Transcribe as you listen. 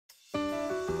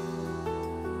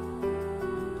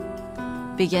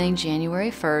Beginning January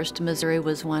 1st, Missouri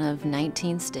was one of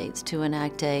 19 states to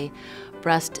enact a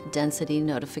breast density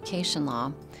notification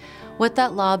law. What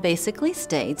that law basically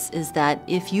states is that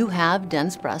if you have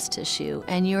dense breast tissue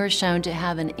and you are shown to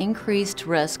have an increased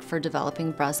risk for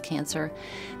developing breast cancer,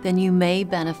 then you may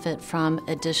benefit from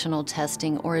additional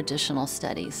testing or additional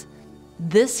studies.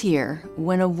 This year,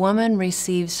 when a woman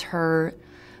receives her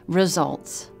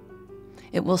results,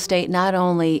 it will state not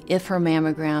only if her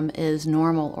mammogram is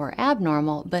normal or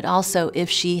abnormal, but also if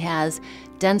she has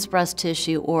dense breast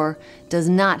tissue or does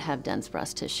not have dense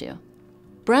breast tissue.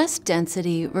 Breast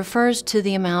density refers to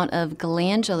the amount of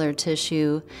glandular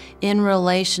tissue in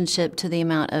relationship to the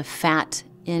amount of fat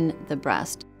in the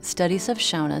breast. Studies have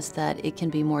shown us that it can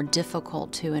be more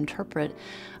difficult to interpret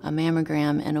a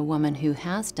mammogram in a woman who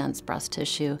has dense breast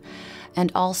tissue,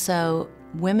 and also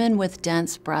women with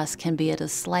dense breasts can be at a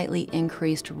slightly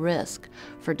increased risk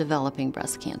for developing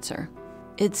breast cancer.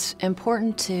 It's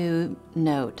important to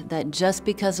note that just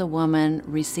because a woman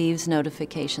receives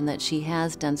notification that she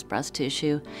has dense breast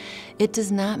tissue, it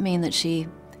does not mean that she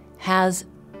has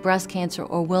breast cancer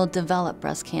or will develop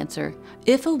breast cancer.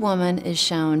 If a woman is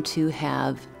shown to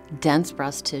have dense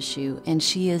breast tissue and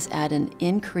she is at an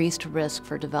increased risk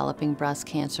for developing breast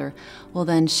cancer, well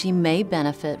then she may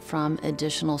benefit from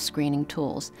additional screening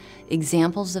tools.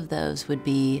 Examples of those would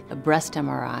be a breast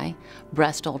MRI,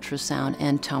 breast ultrasound,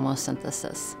 and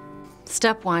tomosynthesis.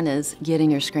 Step 1 is getting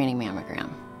your screening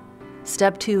mammogram.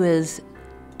 Step 2 is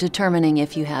determining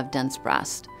if you have dense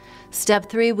breast. Step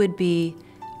 3 would be,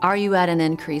 are you at an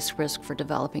increased risk for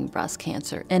developing breast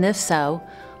cancer? And if so,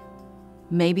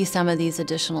 maybe some of these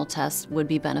additional tests would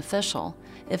be beneficial.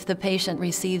 If the patient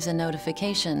receives a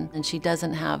notification and she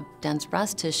doesn't have dense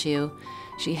breast tissue,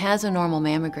 she has a normal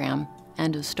mammogram,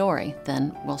 end of story,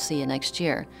 then we'll see you next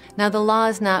year. Now, the law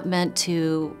is not meant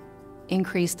to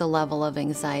increase the level of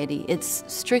anxiety. It's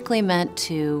strictly meant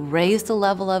to raise the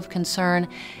level of concern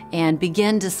and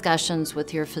begin discussions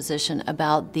with your physician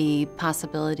about the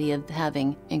possibility of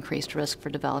having increased risk for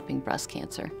developing breast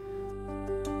cancer.